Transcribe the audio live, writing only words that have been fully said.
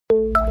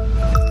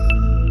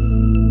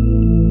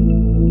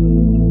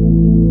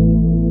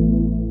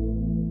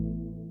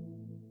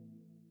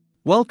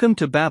Welcome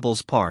to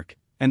Babel's Park,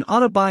 an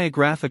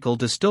autobiographical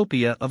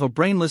dystopia of a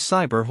brainless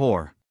cyber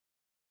whore.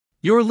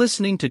 You're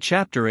listening to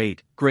Chapter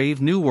 8,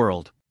 Grave New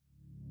World.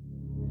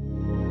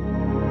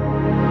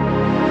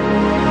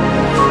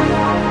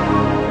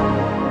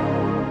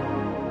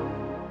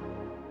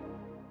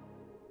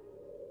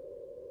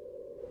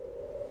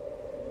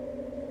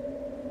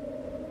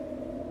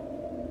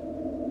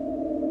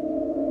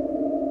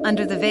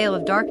 Under the veil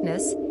of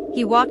darkness,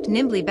 he walked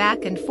nimbly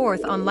back and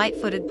forth on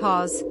light-footed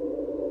paws.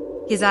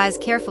 His eyes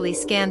carefully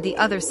scanned the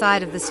other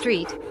side of the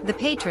street, the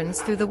patrons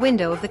through the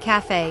window of the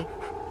cafe.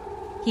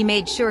 He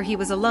made sure he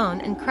was alone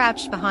and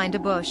crouched behind a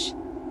bush.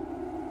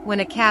 When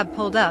a cab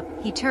pulled up,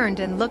 he turned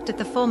and looked at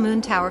the full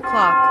moon tower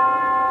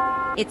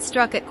clock. It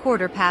struck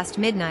at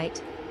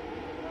midnight.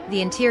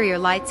 The interior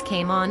lights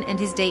came on and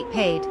his date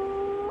paid.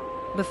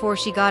 Before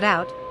she got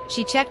out,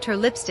 she checked her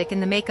lipstick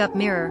in the makeup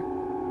mirror.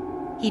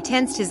 He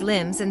tensed his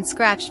limbs and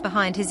scratched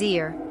behind his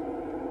ear.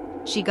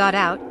 She got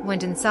out,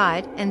 went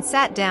inside, and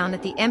sat down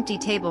at the empty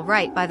table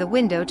right by the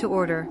window to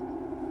order.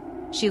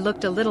 She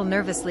looked a little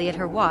nervously at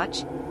her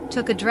watch,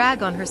 took a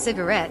drag on her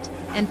cigarette,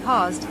 and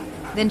paused.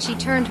 Then she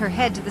turned her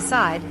head to the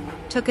side,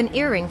 took an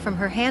earring from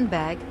her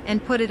handbag,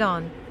 and put it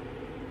on.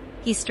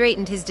 He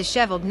straightened his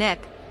disheveled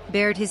neck,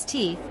 bared his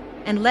teeth,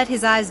 and let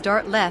his eyes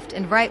dart left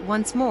and right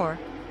once more,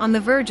 on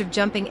the verge of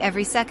jumping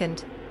every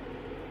second.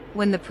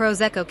 When the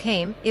Prosecco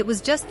came, it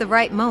was just the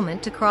right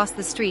moment to cross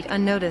the street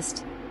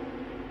unnoticed.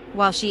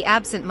 While she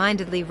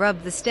absent-mindedly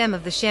rubbed the stem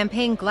of the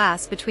champagne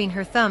glass between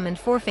her thumb and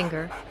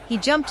forefinger, he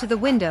jumped to the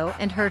window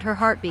and heard her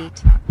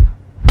heartbeat.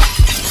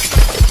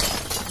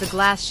 The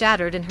glass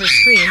shattered and her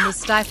scream was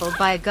stifled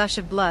by a gush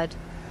of blood.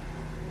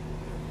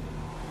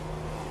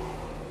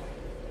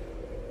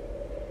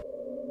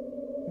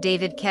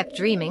 David kept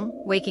dreaming,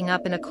 waking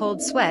up in a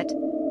cold sweat,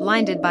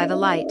 blinded by the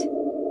light.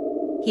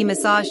 He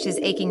massaged his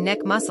aching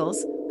neck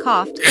muscles,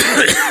 coughed,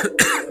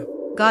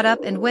 got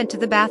up and went to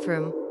the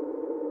bathroom.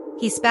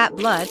 He spat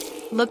blood,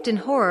 looked in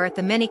horror at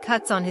the many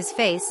cuts on his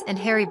face and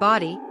hairy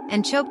body,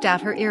 and choked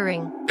out her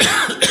earring.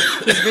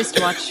 His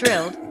wristwatch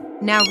shrilled,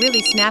 now really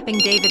snapping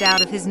David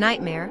out of his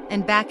nightmare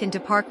and back into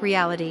park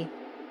reality.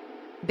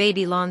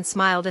 Babylon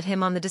smiled at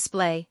him on the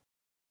display.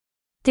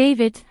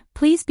 David,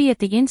 please be at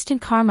the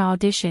Instant Karma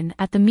audition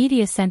at the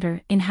Media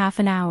Center in half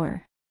an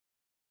hour.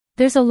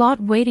 There's a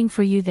lot waiting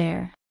for you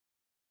there.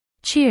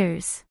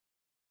 Cheers.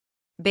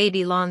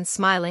 Babylon,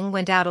 smiling,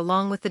 went out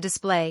along with the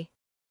display.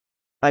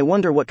 I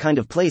wonder what kind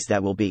of place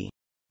that will be,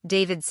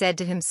 David said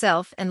to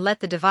himself and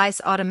let the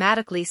device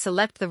automatically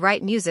select the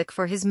right music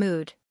for his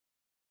mood.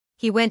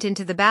 He went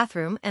into the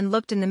bathroom and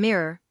looked in the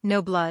mirror,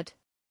 no blood.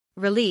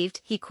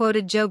 Relieved, he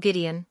quoted Joe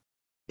Gideon.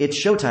 "It's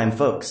showtime,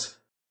 folks."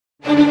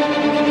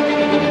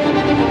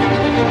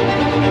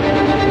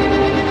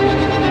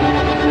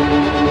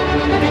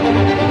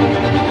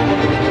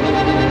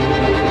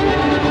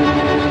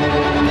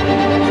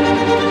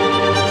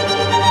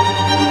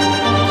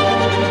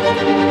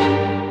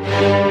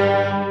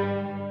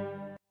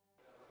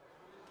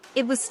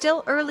 It was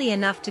still early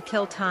enough to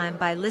kill time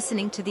by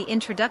listening to the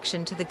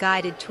introduction to the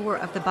guided tour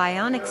of the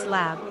bionics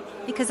lab,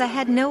 because I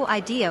had no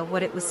idea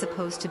what it was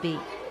supposed to be.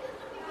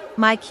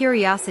 My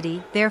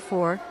curiosity,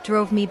 therefore,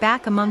 drove me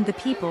back among the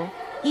people,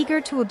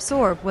 eager to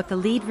absorb what the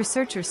lead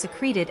researcher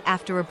secreted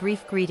after a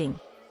brief greeting.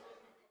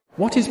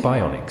 What is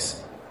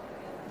bionics?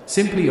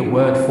 Simply a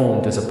word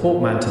formed as a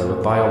portmanteau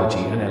of biology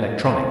and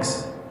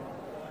electronics.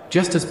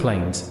 Just as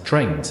planes,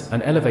 trains,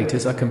 and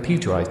elevators are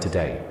computerized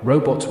today,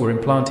 robots were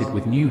implanted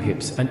with new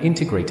hips and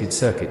integrated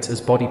circuits as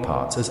body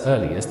parts as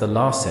early as the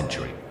last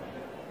century.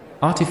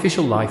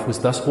 Artificial life was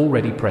thus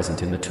already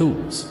present in the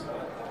tools.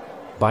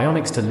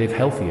 Bionics to live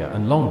healthier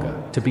and longer,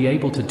 to be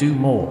able to do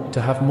more,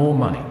 to have more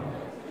money.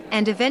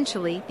 And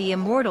eventually be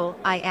immortal,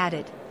 I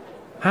added.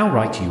 How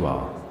right you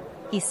are.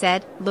 He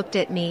said, looked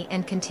at me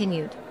and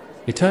continued.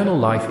 Eternal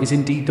life is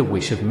indeed the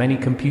wish of many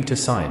computer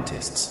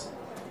scientists.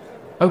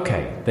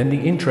 Okay, then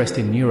the interest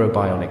in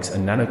neurobionics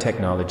and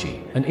nanotechnology,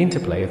 an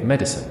interplay of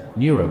medicine,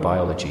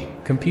 neurobiology,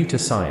 computer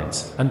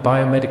science, and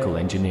biomedical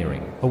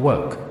engineering,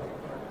 awoke.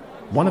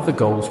 One of the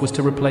goals was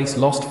to replace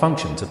lost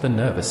functions of the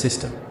nervous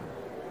system.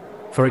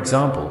 For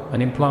example,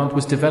 an implant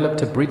was developed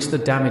to bridge the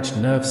damaged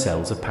nerve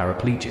cells of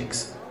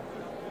paraplegics.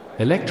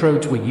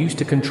 Electrodes were used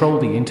to control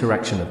the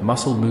interaction of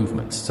muscle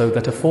movements so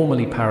that a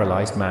formerly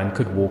paralyzed man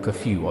could walk a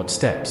few odd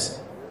steps.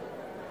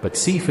 But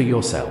see for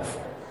yourself.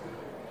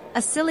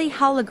 A silly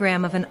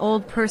hologram of an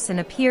old person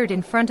appeared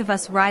in front of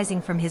us,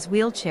 rising from his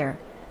wheelchair,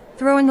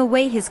 throwing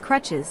away his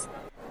crutches,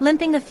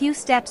 limping a few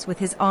steps with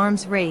his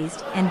arms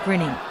raised and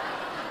grinning.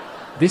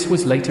 This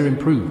was later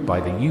improved by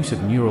the use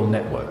of neural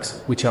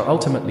networks, which are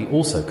ultimately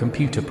also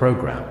computer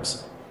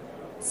programs.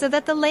 So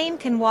that the lame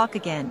can walk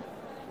again.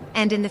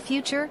 And in the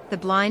future, the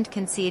blind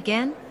can see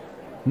again?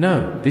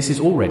 No, this is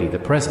already the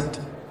present.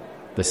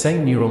 The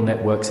same neural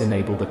networks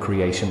enable the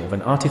creation of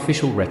an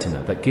artificial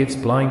retina that gives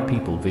blind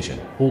people vision,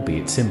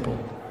 albeit simple.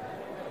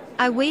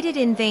 I waited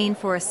in vain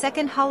for a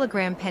second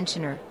hologram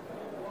pensioner.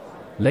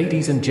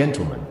 Ladies and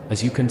gentlemen,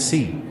 as you can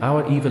see,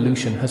 our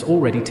evolution has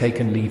already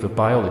taken leave of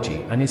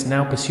biology and is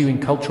now pursuing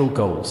cultural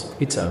goals,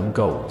 its own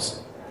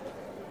goals.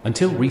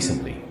 Until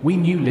recently, we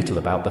knew little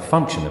about the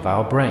function of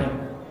our brain.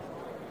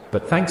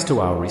 But thanks to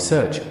our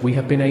research, we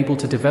have been able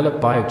to develop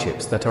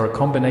biochips that are a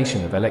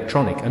combination of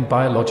electronic and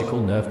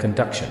biological nerve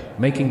conduction,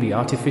 making the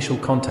artificial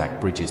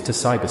contact bridges to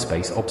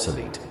cyberspace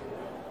obsolete.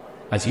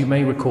 As you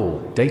may recall,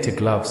 data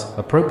gloves,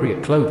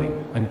 appropriate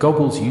clothing, and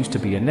goggles used to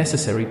be a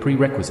necessary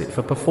prerequisite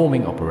for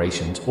performing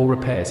operations or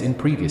repairs in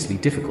previously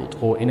difficult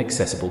or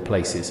inaccessible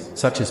places,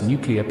 such as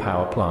nuclear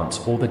power plants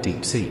or the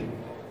deep sea.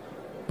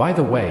 By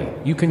the way,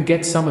 you can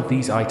get some of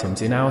these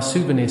items in our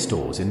souvenir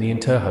stores in the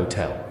Inter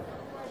Hotel.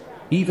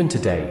 Even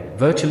today,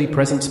 virtually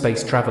present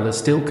space travelers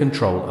still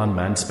control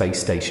unmanned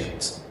space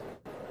stations.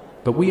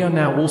 But we are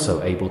now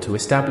also able to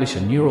establish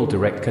a neural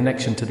direct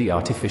connection to the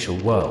artificial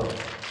world.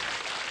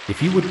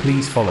 If you would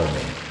please follow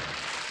me.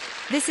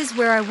 This is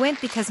where I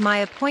went because my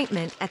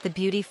appointment at the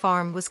beauty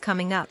farm was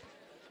coming up.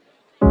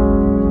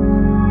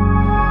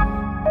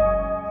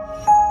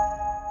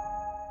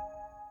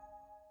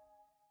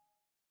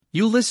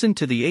 You listened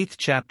to the 8th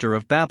chapter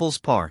of Babel's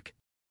Park.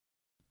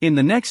 In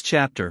the next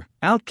chapter,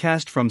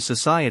 Outcast from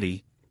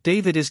Society,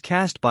 David is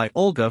cast by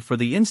Olga for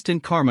the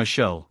Instant Karma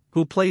show,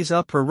 who plays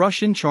up her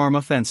Russian charm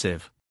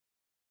offensive.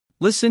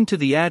 Listen to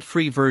the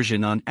ad-free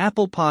version on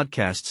Apple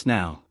Podcasts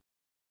now.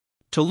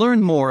 To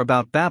learn more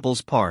about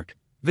Babel's Park,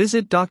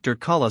 visit Dr.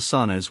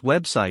 Kalasana's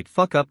website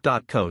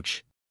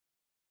fuckup.coach.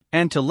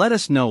 And to let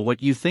us know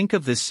what you think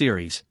of this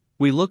series,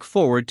 we look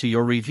forward to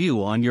your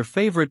review on your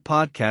favorite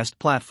podcast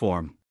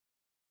platform.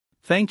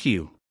 Thank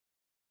you.